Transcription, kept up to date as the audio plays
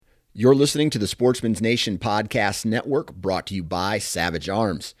You're listening to the Sportsman's Nation Podcast Network, brought to you by Savage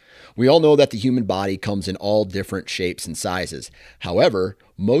Arms. We all know that the human body comes in all different shapes and sizes. However,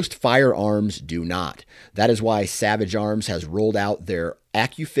 most firearms do not. That is why Savage Arms has rolled out their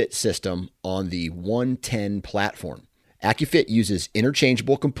AccuFit system on the 110 platform. AccuFit uses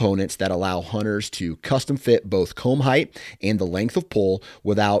interchangeable components that allow hunters to custom fit both comb height and the length of pull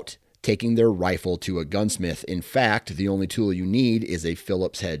without taking their rifle to a gunsmith. In fact, the only tool you need is a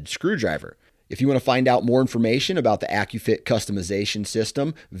Phillips head screwdriver. If you want to find out more information about the AccuFit customization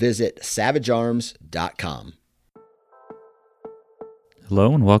system, visit savagearms.com.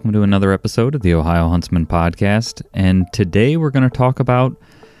 Hello and welcome to another episode of the Ohio Huntsman Podcast. And today we're going to talk about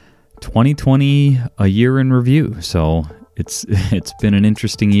 2020, a year in review. So it's been an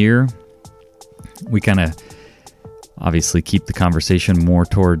interesting year. We kind of obviously keep the conversation more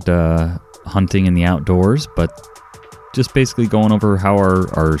toward hunting in the outdoors, but just basically going over how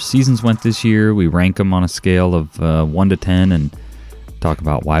our seasons went this year. We rank them on a scale of 1 to 10 and talk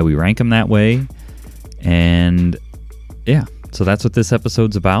about why we rank them that way. And yeah, so that's what this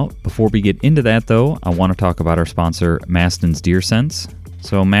episode's about. Before we get into that, though, I want to talk about our sponsor, Mastin's Deer Sense.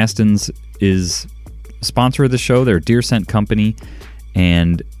 So Mastin's is a sponsor of the show. They're a deer scent company,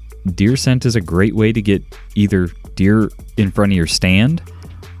 and deer scent is a great way to get either deer in front of your stand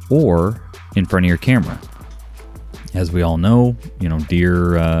or in front of your camera. As we all know,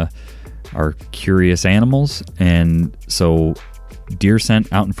 deer are curious animals, and so deer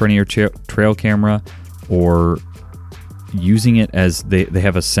scent out in front of your trail camera, or using it as they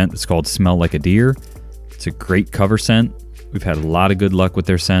have a scent that's called Smell Like a Deer. It's a great cover scent. We've had a lot of good luck with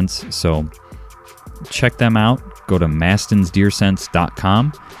their scents, so check them out. Go to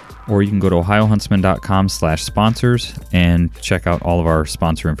mastinsdeerscents.com, or you can go to ohiohuntsman.com/sponsors and check out all of our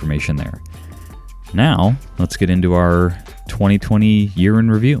sponsor information there. Now, let's get into our 2020 year in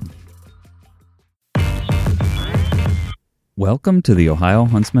review. Welcome to the Ohio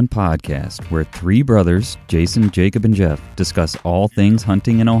Huntsman Podcast, where three brothers, Jason, Jacob, and Jeff, discuss all things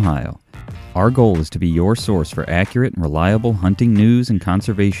hunting in Ohio. Our goal is to be your source for accurate and reliable hunting news and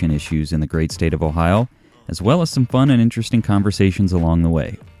conservation issues in the great state of Ohio, as well as some fun and interesting conversations along the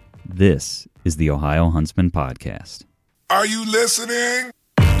way. This is the Ohio Huntsman Podcast. Are you listening?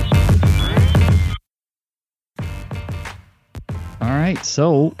 All right,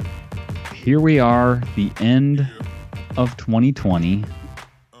 so here we are, the end of 2020.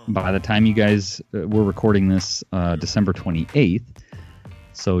 By the time you guys we're recording this, December 28th,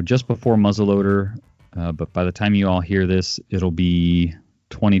 so just before muzzleloader, but by the time you all hear this, it'll be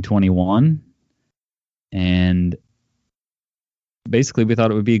 2021. And basically, we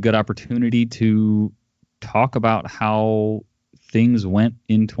thought it would be a good opportunity to talk about how things went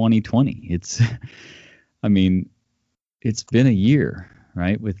in 2020. It's been a year,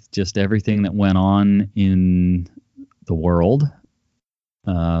 right, with just everything that went on in the world.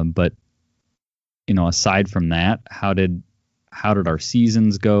 But aside from that, how did our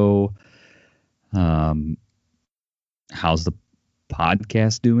seasons go? How's the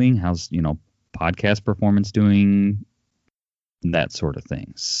podcast doing? How's podcast performance doing? That sort of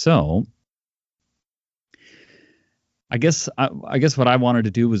thing. So I guess what I wanted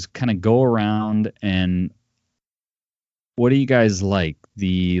to do was kind of go around and what do you guys like?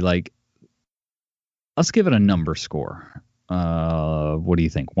 Let's give it a number score. What do you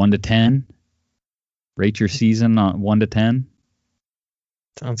think? 1 to 10? Rate your season on 1 to 10?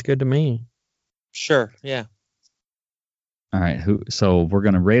 Sounds good to me. Sure, yeah. All right. So we're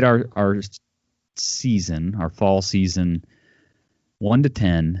going to rate our season, our fall season, 1 to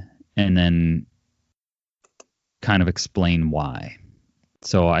 10, and then kind of explain why.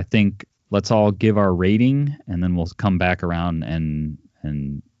 So I think let's all give our rating, and then we'll come back around and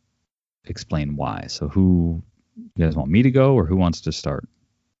explain why. So who, you guys want me to go, or who wants to start?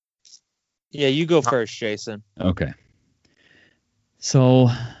 Yeah, you go first, Jason. Okay. So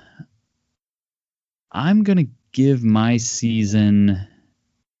I'm going to give my season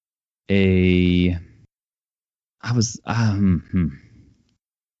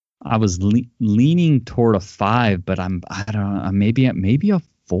I was leaning toward a 5, but I don't know, maybe a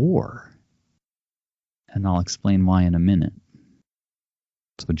 4. And I'll explain why in a minute.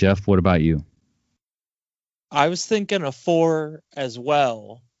 So Jeff, what about you? I was thinking a 4 as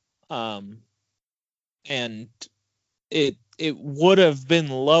well. And it would have been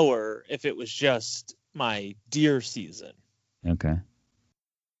lower if it was just my deer season. Okay.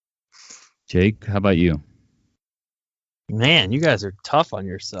 Jake, how about you? Man, you guys are tough on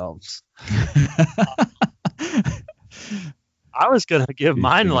yourselves. I was going to give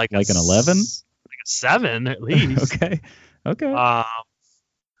mine like an 11? Like a 7 at least. Okay.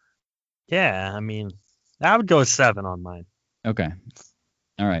 Yeah, I mean, I would go 7 on mine. Okay.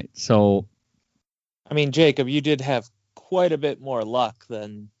 All right. So I mean, Jacob, you did have quite a bit more luck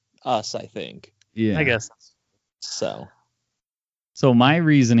than us, I think. yeah. I guess. So So my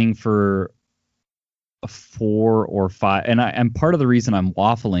reasoning for a 4 or 5, and part of the reason I'm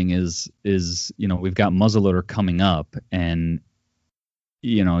waffling is we've got muzzleloader coming up, and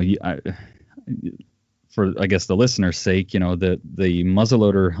for I guess the listener's sake, the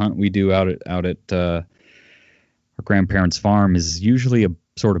muzzleloader hunt we do out at our grandparents' farm is usually a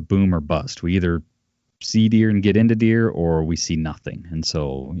sort of boom or bust. We either see deer and get into deer, or we see nothing, and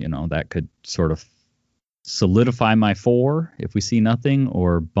so that could sort of solidify my 4 if we see nothing,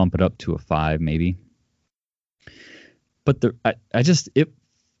 or bump it up to a 5 maybe. But it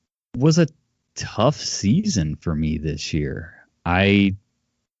was a tough season for me this year. I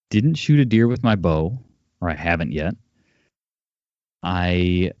didn't shoot a deer with my bow, or I haven't yet.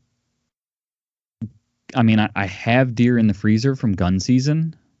 I have deer in the freezer from gun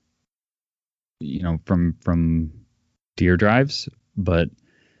season, from deer drives, but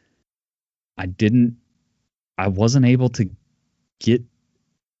I wasn't able to get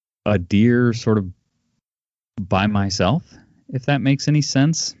a deer sort of by myself, if that makes any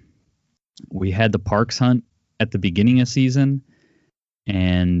sense. We had the parks hunt at the beginning of season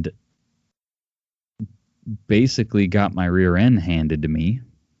and basically got my rear end handed to me,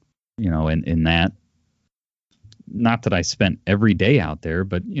 in that, not that I spent every day out there,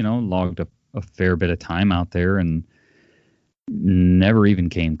 but, logged a fair bit of time out there and never even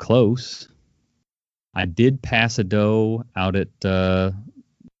came close. I did pass a doe out at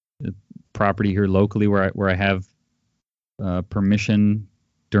property here locally where I have permission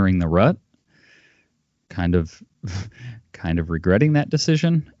during the rut. Kind of regretting that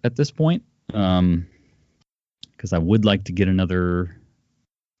decision at this point, because I would like to get another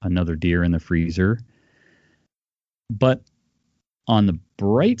deer in the freezer. But on the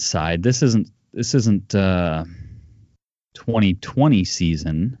bright side, this isn't 2020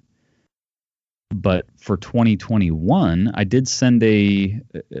 season. But for 2021, I did send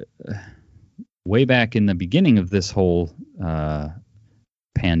way back in the beginning of this whole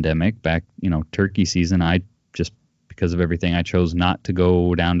pandemic, back, turkey season, I just, because of everything, I chose not to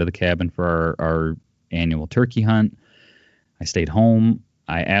go down to the cabin for our annual turkey hunt. I stayed home.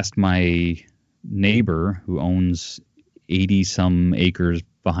 I asked my neighbor, who owns 80 some acres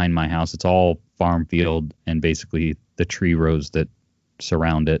behind my house. It's all farm field and basically the tree rows that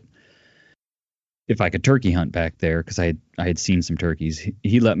surround it, if I could turkey hunt back there, because I had seen some turkeys.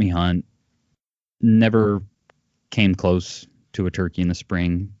 He let me hunt. Never came close to a turkey in the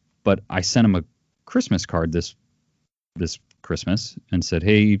spring, but I sent him a Christmas card this Christmas and said,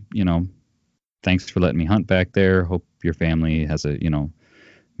 hey, thanks for letting me hunt back there. Hope your family has a,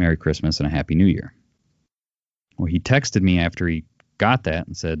 Merry Christmas and a Happy New Year. Well, he texted me after he got that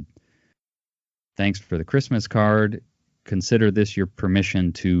and said, thanks for the Christmas card. Consider this your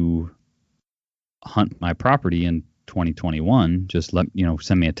permission to hunt my property in 2021. Just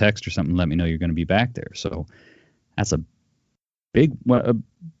send me a text or something, let me know you're going to be back there. So that's a big, it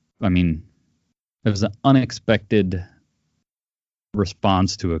was an unexpected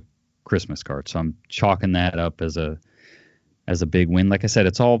response to a Christmas card. So I'm chalking that up as a big win. Like I said,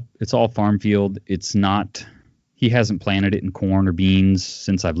 it's all farm field. It's not, he hasn't planted it in corn or beans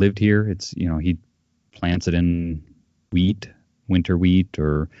since I've lived here. It's, he plants it in wheat, winter wheat,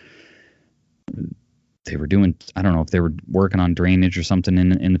 or they were doing, I don't know if they were working on drainage or something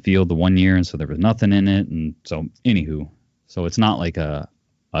in the field the one year, and so there was nothing in it. And so anywho, so it's not like a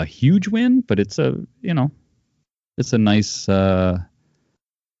huge win, but it's a nice I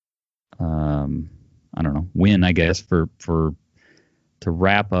don't know, win, I guess, for to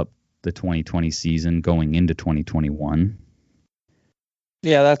wrap up the 2020 season going into 2021.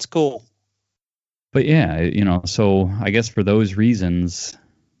 Yeah, that's cool. But yeah, so I guess for those reasons,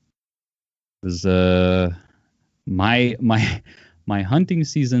 was my hunting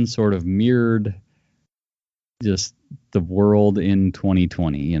season sort of mirrored just the world in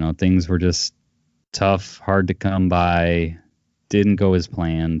 2020. Things were just tough, hard to come by, didn't go as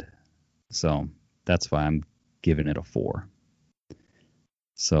planned. So that's why I'm giving it a 4.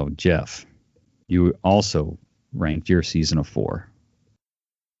 So Jeff, you also ranked your season a 4.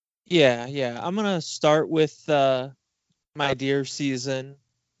 Yeah. I'm gonna start with my deer season.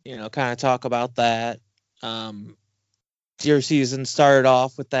 Kind of talk about that. Deer season started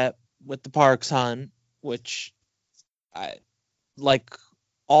off with the parks hunt, which I, like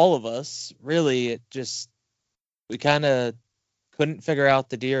all of us, really, we kind of couldn't figure out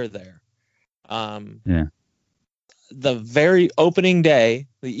the deer there. Yeah. the very opening day,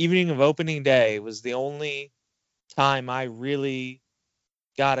 the evening of opening day, was the only time I really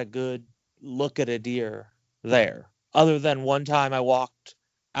got a good look at a deer there. Other than one time I walked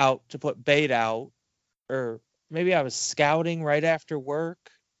out to put bait out, or maybe I was scouting right after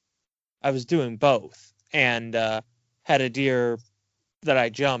work. I was doing both, and had a deer that I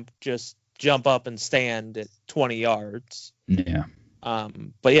just jump up and stand at 20 yards. Yeah.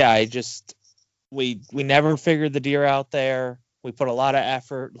 But yeah, we never figured the deer out there. We put a lot of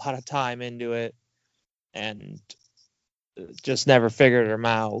effort, a lot of time into it, and just never figured them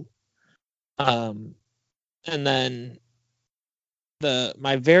out. And then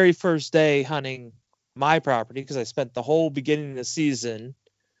my very first day hunting my property, because I spent the whole beginning of the season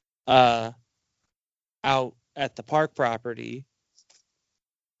out at the park property.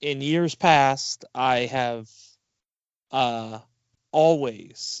 In years past, I have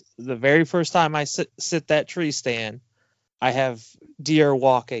always, the very first time I sit that tree stand, I have deer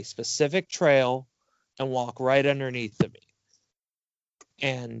walk a specific trail and walk right underneath of me.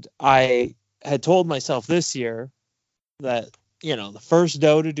 And I had told myself this year that, the first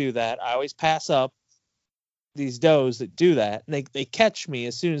doe to do that, I always pass up these does that do that, and they catch me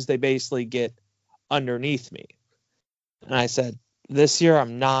as soon as they basically get underneath me. And I said, this year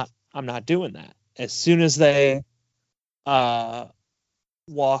I'm not doing that. As soon as they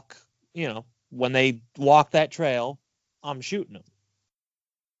walk, when they walk that trail, I'm shooting them.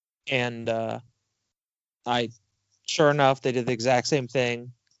 And sure enough, they did the exact same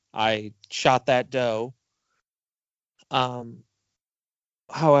thing. I shot that doe.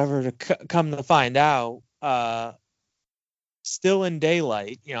 However, to come to find out, still in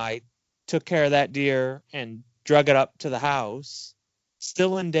daylight, I took care of that deer and drug it up to the house.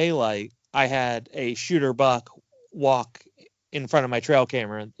 Still in daylight, I had a shooter buck walk in front of my trail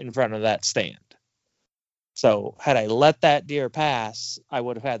camera in front of that stand. So had I let that deer pass, I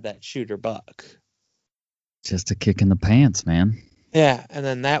would have had that shooter buck. Just a kick in the pants, man. Yeah, and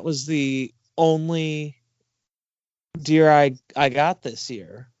then that was the only deer I got this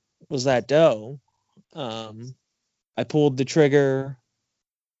year, was that doe. I pulled the trigger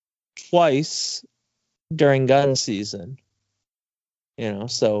twice during gun season,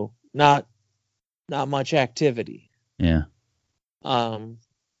 so not much activity. Yeah.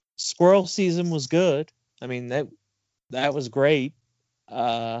 Squirrel season was good. I mean, that was great.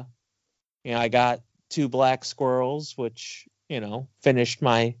 I got 2 black squirrels, which, finished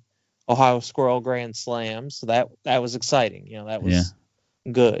my Ohio Squirrel Grand Slam. So that was exciting. That was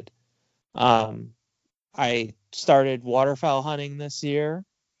good. I started waterfowl hunting this year.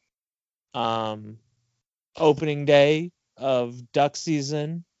 Opening day of duck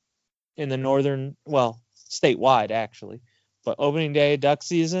season in the statewide actually, but opening day of duck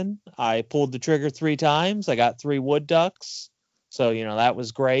season, I pulled the trigger 3 times. I got 3 wood ducks. So, that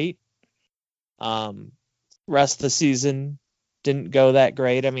was great. Rest of the season didn't go that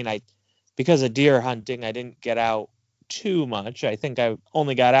great. I mean, because of deer hunting, I didn't get out too much. I think I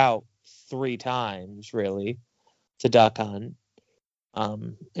only got out 3 times really to duck hunt.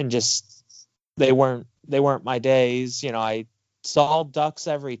 And just they weren't my days. I saw ducks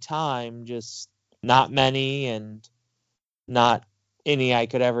every time, just not many and not any I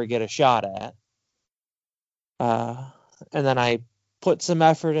could ever get a shot at. And then I put some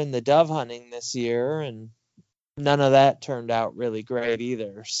effort in the dove hunting this year, and none of that turned out really great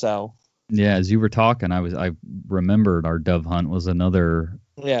either. So yeah, as you were talking, I remembered our dove hunt was another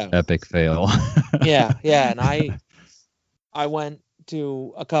epic fail. yeah, and I went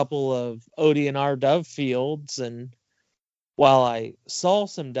to a couple of ODNR dove fields, and while I saw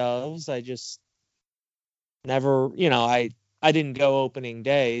some doves, I just never, I didn't go opening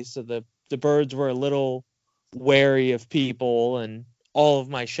day, so the birds were a little wary of people, and all of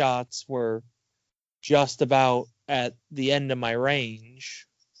my shots were just about at the end of my range.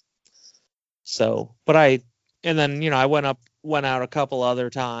 So, I went out a couple other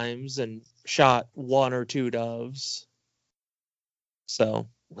times and shot 1 or 2 doves. So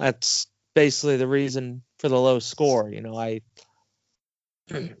that's basically the reason for the low score.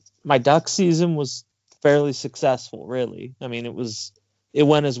 My duck season was fairly successful, really. I mean, it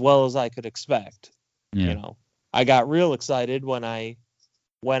went as well as I could expect. Yeah. I got real excited when I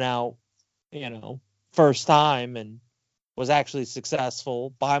went out, first time and was actually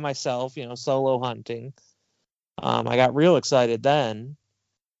successful by myself, solo hunting. I got real excited then,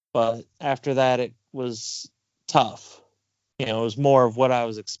 but after that it was tough. It was more of what I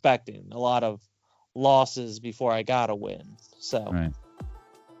was expecting. A lot of losses before I got a win. So. Right.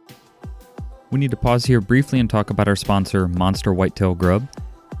 We need to pause here briefly and talk about our sponsor, Monster Whitetail Grub.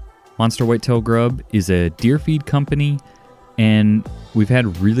 Monster Whitetail Grub is a deer feed company, and we've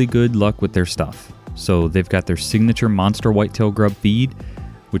had really good luck with their stuff. So they've got their signature Monster Whitetail Grub feed,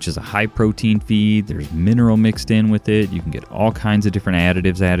 which is a high protein feed. There's mineral mixed in with it. You can get all kinds of different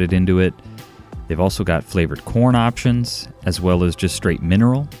additives added into it. They've also got flavored corn options, as well as just straight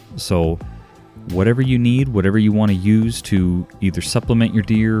mineral. So whatever you need, whatever you want to use to either supplement your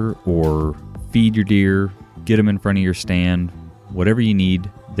deer or feed your deer, get them in front of your stand, whatever you need,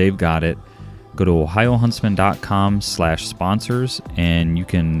 they've got it. Go to ohiohuntsman.com/sponsors and you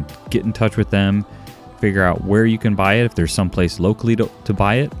can get in touch with them, figure out where you can buy it, if there's someplace locally to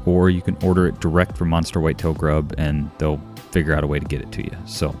buy it, or you can order it direct from Monster Whitetail Grub and they'll figure out a way to get it to you.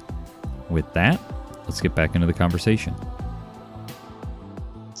 So with that, let's get back into the conversation.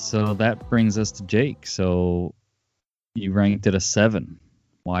 So that brings us to Jake. So you ranked it a 7.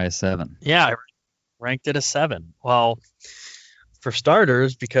 Why a 7? Yeah, I ranked it a 7. Well, for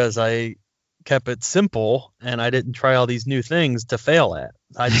starters, because I kept it simple and I didn't try all these new things to fail at.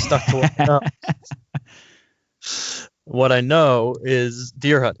 I just stuck to what I know. What I know is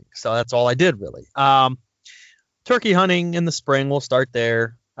deer hunting. So that's all I did, really. Turkey hunting in the spring, we'll start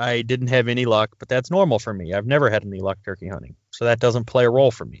there. I didn't have any luck, but that's normal for me. I've never had any luck turkey hunting. So that doesn't play a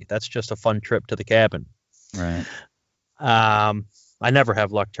role for me. That's just a fun trip to the cabin. Right. I never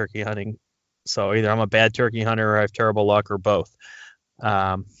have luck turkey hunting. So either I'm a bad turkey hunter or I have terrible luck or both.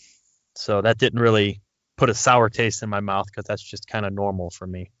 So that didn't really put a sour taste in my mouth because that's just kind of normal for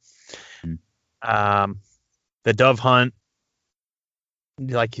me. The dove hunt,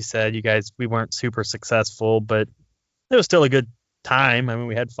 like you said, you guys, we weren't super successful, but it was still a good time. I mean,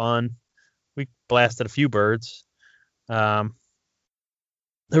 we had fun. We blasted a few birds. There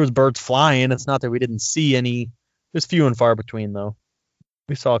was birds flying. It's not that we didn't see any. There's few and far between, though.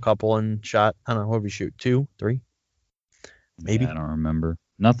 We saw a couple and shot, I don't know, what did we shoot? 2, 3? Maybe. Yeah, I don't remember.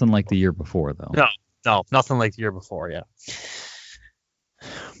 Nothing like the year before, though. No, nothing like the year before, yeah.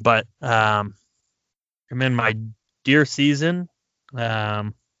 But I'm in my deer season.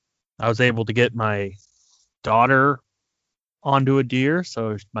 I was able to get my daughter onto a deer.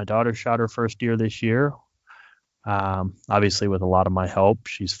 So my daughter shot her first deer this year. Obviously with a lot of my help.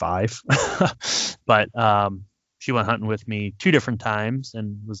 She's 5. But she went hunting with me 2 different times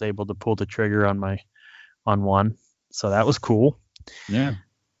and was able to pull the trigger on one. So that was cool. Yeah.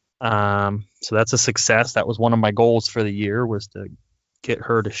 So that's a success. That was one of my goals for the year, was to get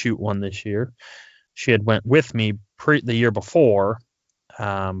her to shoot one this year. She had went with me the year before,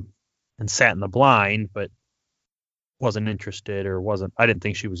 and sat in the blind, but wasn't interested I didn't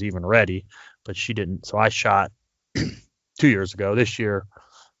think she was even ready, but she didn't. So I shot 2 years ago. This year,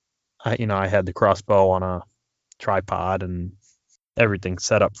 I had the crossbow on a tripod and everything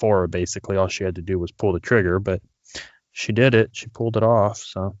set up for her. Basically, all she had to do was pull the trigger, but she did it. She pulled it off.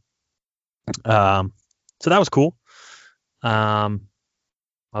 So that was cool. I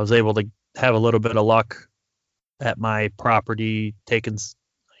was able to have a little bit of luck at my property, I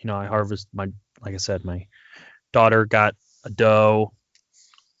harvest like I said, my daughter got a doe.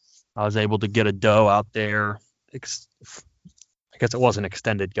 I was able to get a doe out there. I guess it wasn't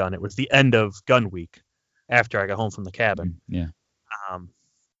extended gun. It was the end of gun week after I got home from the cabin. Yeah.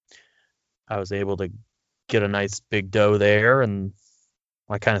 I was able to get a nice big doe there, and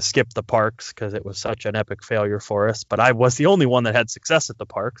I kind of skipped the parks because it was such an epic failure for us. But I was the only one that had success at the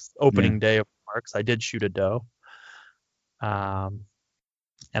parks. Opening day of parks, I did shoot a doe. And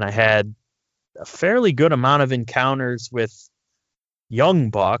I had a fairly good amount of encounters with young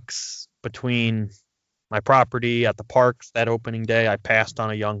bucks between my property at the parks that opening day. I passed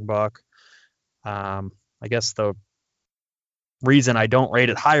on a young buck. I guess the reason I don't rate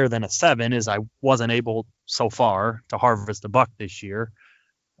it higher than a 7 is I wasn't able so far to harvest a buck this year.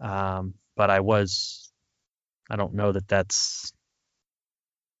 But I don't know that that's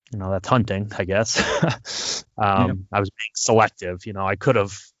hunting, I guess. I was being selective. I could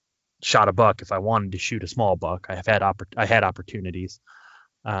have shot a buck if I wanted to shoot a small buck. I had opportunities.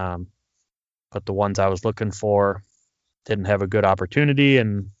 But the ones I was looking for didn't have a good opportunity.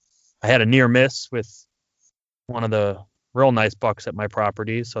 And I had a near miss with one of the real nice bucks at my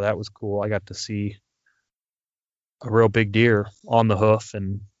property. So that was cool. I got to see a real big deer on the hoof,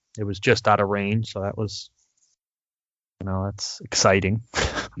 and it was just out of range. So that was, that's exciting.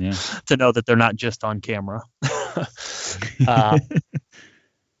 Yeah. To know that they're not just on camera.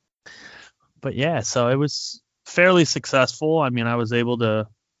 But yeah, so it was fairly successful. I mean, I was able to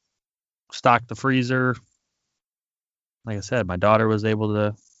stock the freezer. Like I said, my daughter was able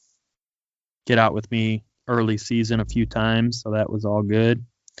to get out with me early season a few times, so that was all good.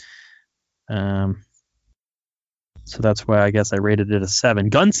 So that's why I guess I rated it a 7.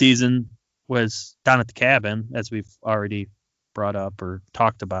 Gun season was down at the cabin, as we've already brought up or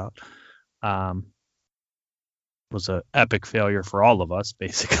talked about. Was an epic failure for all of us,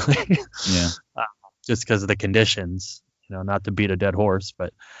 basically. Yeah. Just because of the conditions, not to beat a dead horse,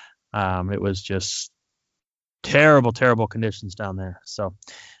 but it was just terrible, terrible conditions down there. So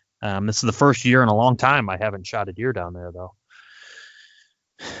this is the first year in a long time I haven't shot a deer down there, though.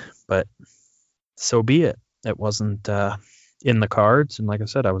 But so be it. It wasn't in the cards. And like I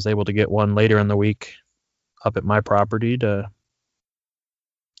said, I was able to get one later in the week up at my property to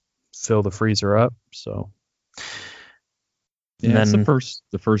fill the freezer up. So yeah, it's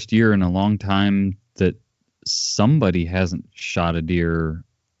the first year in a long time that somebody hasn't shot a deer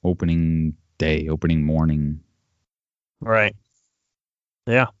opening morning. Right.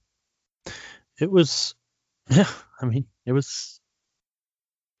 Yeah. It was, yeah, I mean, it was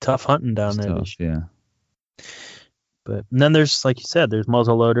tough hunting down there. Tough, yeah. But and then there's, like you said, there's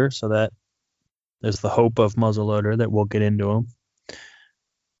muzzleloader, so that there's the hope of muzzleloader that we'll get into them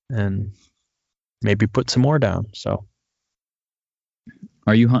and maybe put some more down. So,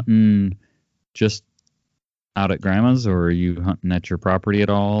 are you hunting just out at Grandma's, or are you hunting at your property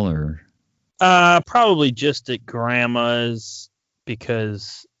at all, or? Probably just at Grandma's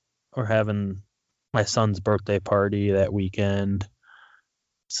because we're having my son's birthday party that weekend.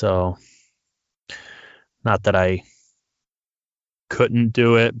 So, not that I couldn't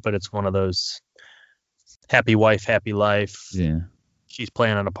do it, but it's one of those happy wife, happy life. Yeah. She's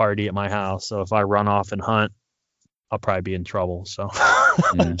planning a party at my house, so if I run off and hunt, I'll probably be in trouble. So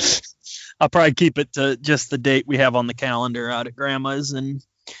Yeah. I'll probably keep it to just the date we have on the calendar out at Grandma's, and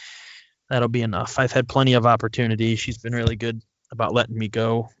that'll be enough. I've had plenty of opportunity. She's been really good about letting me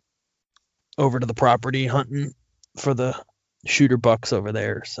go over to the property hunting for the shooter bucks over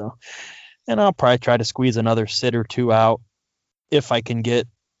there. So, and I'll probably try to squeeze another sit or two out if I can get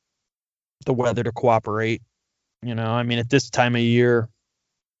the weather to cooperate. I mean, at this time of year,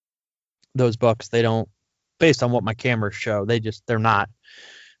 those bucks, they don't, based on what my cameras show, they're not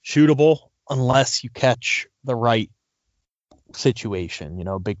shootable unless you catch the right situation,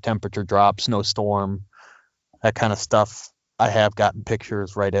 big temperature drop, snowstorm, that kind of stuff. I have gotten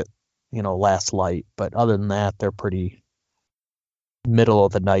pictures right at, last light, but other than that, they're pretty middle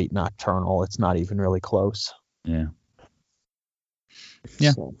of the night nocturnal. It's not even really close. Yeah.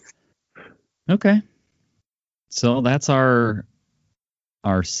 Yeah. So. Okay. So that's our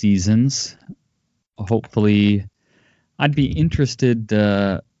seasons. Hopefully, I'd be interested,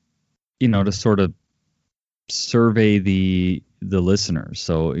 to sort of survey the listeners.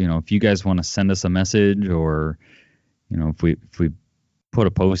 So, if you guys want to send us a message, or, if we put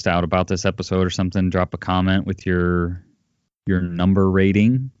a post out about this episode or something, drop a comment with your number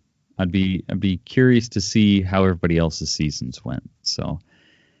rating. I'd be curious to see how everybody else's seasons went. So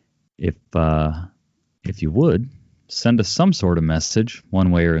if you would send us some sort of message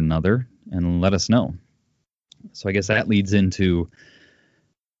one way or another and let us know. So I guess that leads into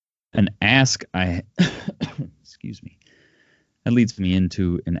an ask excuse me. That leads me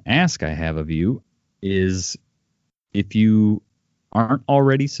into an ask I have of you is, if you aren't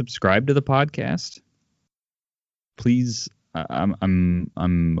already subscribed to the podcast, please, I'm going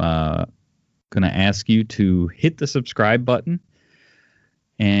to ask you to hit the subscribe button.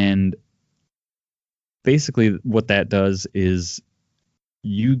 And basically what that does is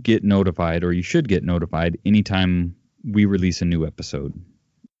you get notified, or you should get notified, anytime we release a new episode.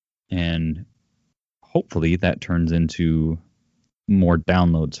 And hopefully that turns into more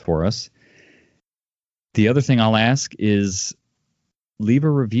downloads for us. The other thing I'll ask is leave a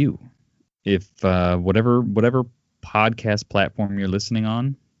review. If whatever podcast platform you're listening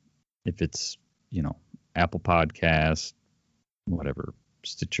on, if it's, Apple Podcast, whatever,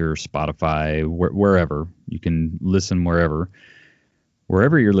 Stitcher, Spotify, wherever, you can listen wherever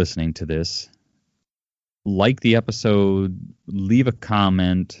you're listening to this, like the episode, leave a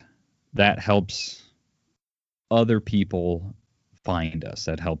comment. That helps other people find us.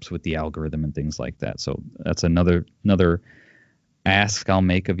 That helps with the algorithm and things like that. So that's another ask I'll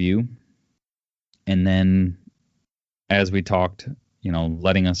make of you. And then, as we talked,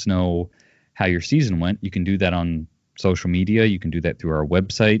 letting us know how your season went. You can do that on social media. You can do that through our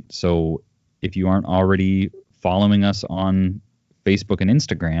website. So if you aren't already following us on Facebook and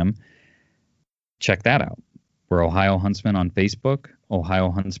Instagram, check that out. We're Ohio Huntsman on Facebook,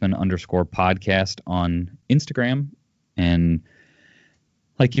 Ohio Huntsman _podcast on Instagram. And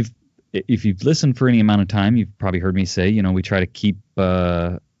like if you've listened for any amount of time, you've probably heard me say, we try to keep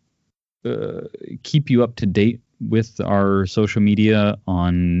you up to date with our social media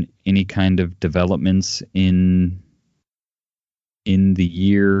on any kind of developments in in the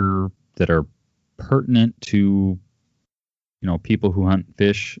year that are pertinent to, people who hunt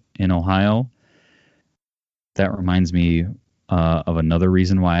fish in Ohio. That reminds me of another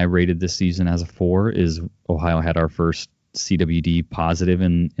reason why I rated this season as a 4 is Ohio had our first CWD positive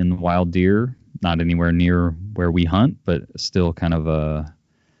in the wild deer. Not anywhere near where we hunt, but still kind of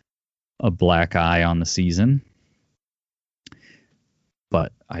a black eye on the season.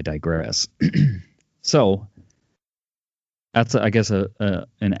 But I digress. So that's, I guess, an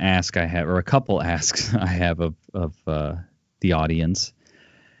ask I have, or a couple asks I have of the audience.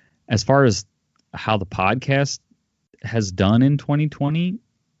 As far as how the podcast has done in 2020,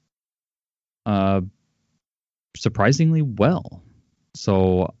 surprisingly well.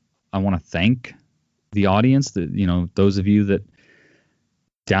 So I want to thank the audience, that those of you that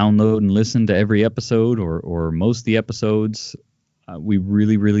download and listen to every episode or most of the episodes. We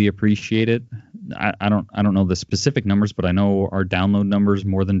really, really appreciate it. I don't know the specific numbers, but I know our download numbers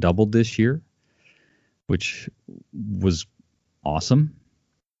more than doubled this year, which was awesome.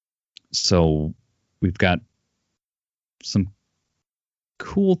 So we've got some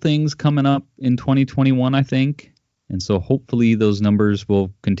cool things coming up in 2021, I think. And so hopefully those numbers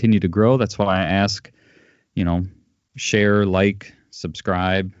will continue to grow. That's why I ask, share, like,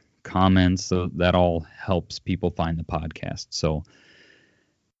 subscribe, comments. So that all helps people find the podcast. So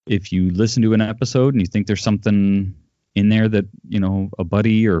if you listen to an episode and you think there's something in there that, a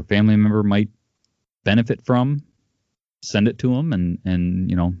buddy or family member might benefit from, send it to them and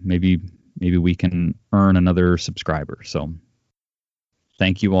maybe we can earn another subscriber. So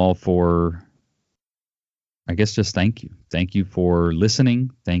thank you all for, I guess, just thank you. Thank you for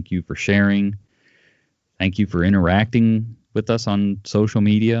listening. Thank you for sharing. Thank you for interacting with us on social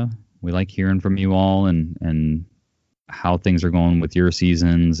media. We like hearing from you all and how things are going with your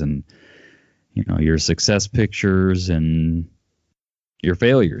seasons and, your success pictures and your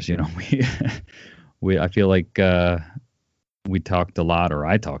failures. I feel like we talked a lot, or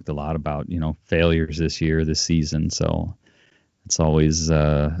I talked a lot about, failures this season. So it's always,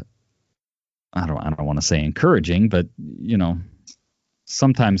 I don't want to say encouraging, but,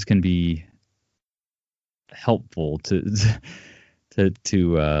 sometimes can be helpful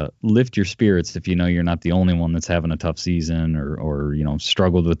to lift your spirits if you're not the only one that's having a tough season or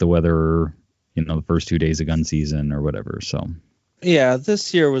struggled with the weather, the first 2 days of gun season or whatever. So yeah,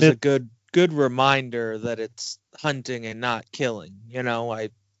 this year was a good reminder that it's hunting and not killing. I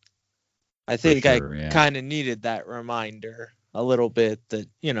think sure, I kind of needed that reminder a little bit, that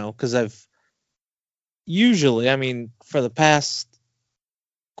because I've usually, for the past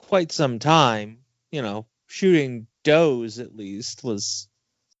quite some time, shooting does at least was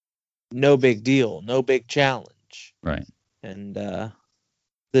no big deal, no big challenge. Right. And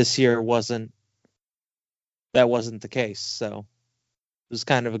this year wasn't the case. So it was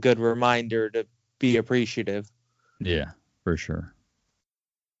kind of a good reminder to be appreciative. Yeah, for sure.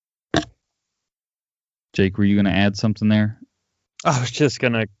 Jake, were you going to add something there? I was just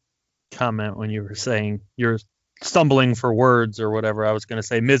going to comment when you were saying you're stumbling for words or whatever. I was going to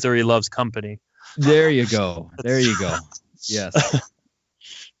say misery loves company. There you go. There you go. Yes.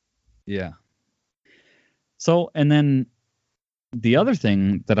 Yeah. So, and then the other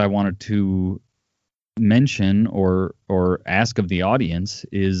thing that I wanted to mention or ask of the audience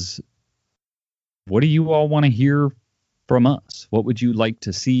is, what do you all want to hear from us? What would you like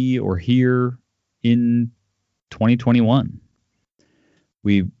to see or hear in 2021?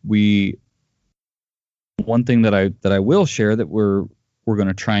 We one thing that I will share that we're going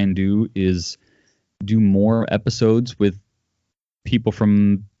to try and do is do more episodes with people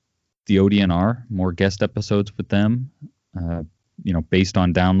from the ODNR, more guest episodes with them. Based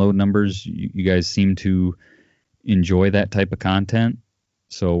on download numbers, you guys seem to enjoy that type of content.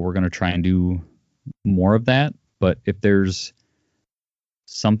 So we're going to try and do more of that. But if there's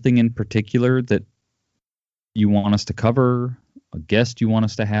something in particular that you want us to cover, a guest you want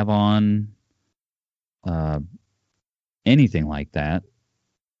us to have on, anything like that,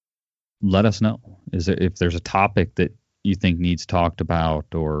 let us know. If there's a topic that you think needs talked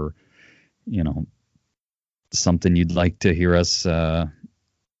about, or something you'd like to hear us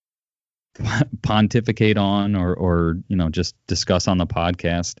pontificate on, or just discuss on the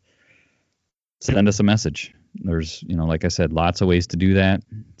podcast, send us a message. There's like I said, lots of ways to do that.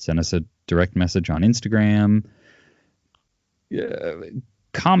 Send us a direct message on Instagram.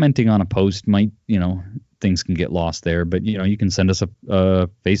 Commenting on a post might, things can get lost there, but you can send us a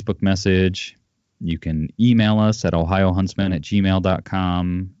Facebook message. You can email us at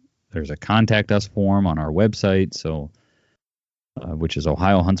ohiohuntsman@gmail.com. There's a contact us form on our website, so which is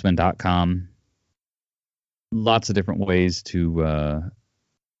ohiohuntsman.com. lots of different ways to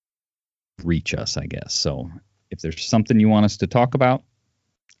reach us, I guess. So if there's something you want us to talk about,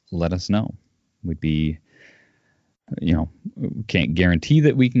 let us know. We'd be, can't guarantee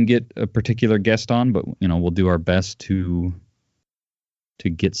that we can get a particular guest on, but, we'll do our best to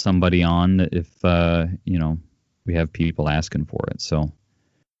get somebody on if, we have people asking for it. So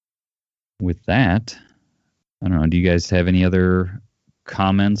with that, I don't know, do you guys have any other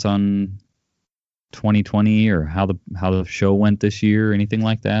comments on 2020 or how the show went this year, or anything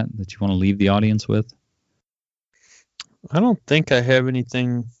like that you want to leave the audience with? I don't think I have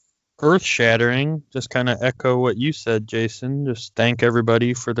anything earth-shattering. Just kind of echo what you said, Jason. Just thank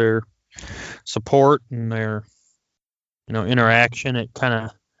everybody for their support and their, interaction. It kind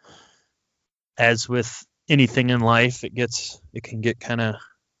of, as with anything in life, it can get kind of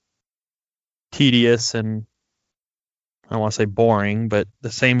tedious and, I don't want to say boring, but the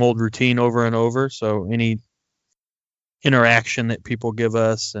same old routine over and over. So any interaction that people give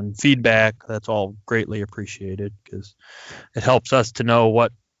us and feedback, that's all greatly appreciated, because it helps us to know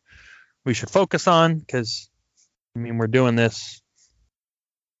what we should focus on, because, we're doing this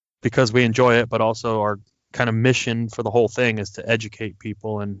because we enjoy it, but also our kind of mission for the whole thing is to educate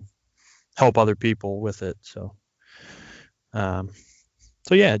people and help other people with it. So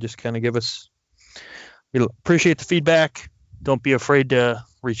yeah, just kind of we appreciate the feedback. Don't be afraid to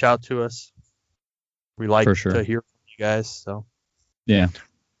reach out to us. We like to hear from you guys. So yeah,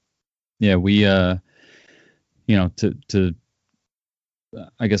 we I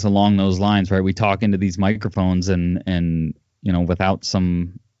guess along those lines, right? We talk into these microphones and without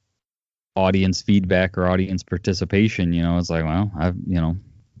some audience feedback or audience participation, it's like, well, I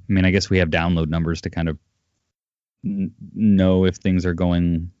guess we have download numbers to kind of know if things are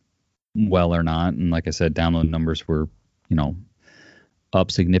going well or not. And like I said, download numbers were, up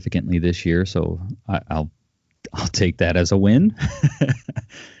significantly this year. So I'll take that as a win.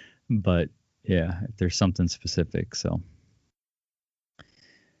 But yeah, if there's something specific. So,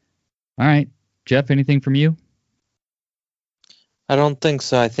 all right, Jeff, anything from you? I don't think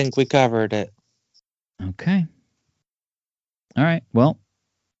so. I think we covered it. Okay. All right. Well,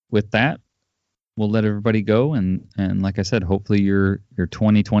 with that, we'll let everybody go. And like I said, hopefully your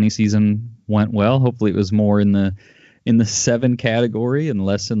 2020 season went well. Hopefully it was more in the 7 category and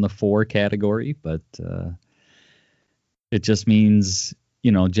less in the 4 category. But it just means,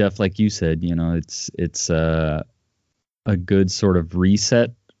 Jeff, like you said, it's a good sort of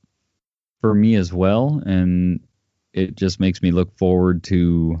reset for me as well. And it just makes me look forward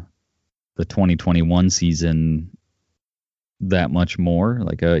to the 2021 season that much more.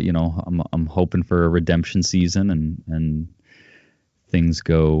 Like, I'm hoping for a redemption season and things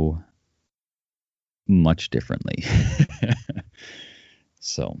go much differently.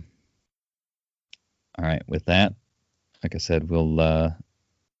 So, all right, with that, like I said, we'll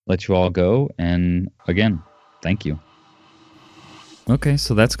let you all go. And again, thank you. Okay,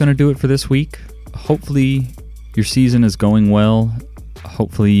 so that's going to do it for this week. Hopefully your season is going well.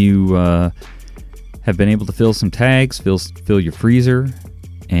 Hopefully you have been able to fill some tags, fill your freezer,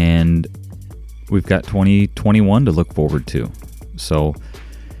 and we've got 2021 to look forward to. So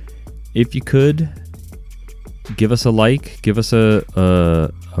if you could, give us a like, give us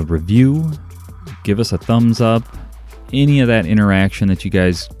a review, give us a thumbs up. Any of that interaction that you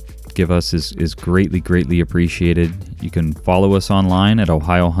guys give us is greatly appreciated. You can follow us online at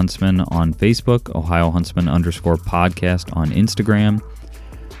Ohio Huntsman on Facebook, Ohio Huntsman _podcast on Instagram.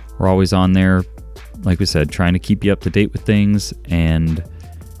 We're always on there, like we said, trying to keep you up to date with things and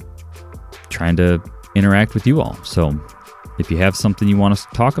trying to interact with you all. So if you have something you want us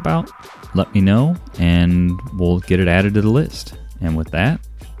to talk about, let me know and we'll get it added to the list. And with that,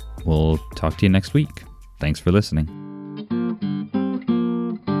 we'll talk to you next week. Thanks for listening.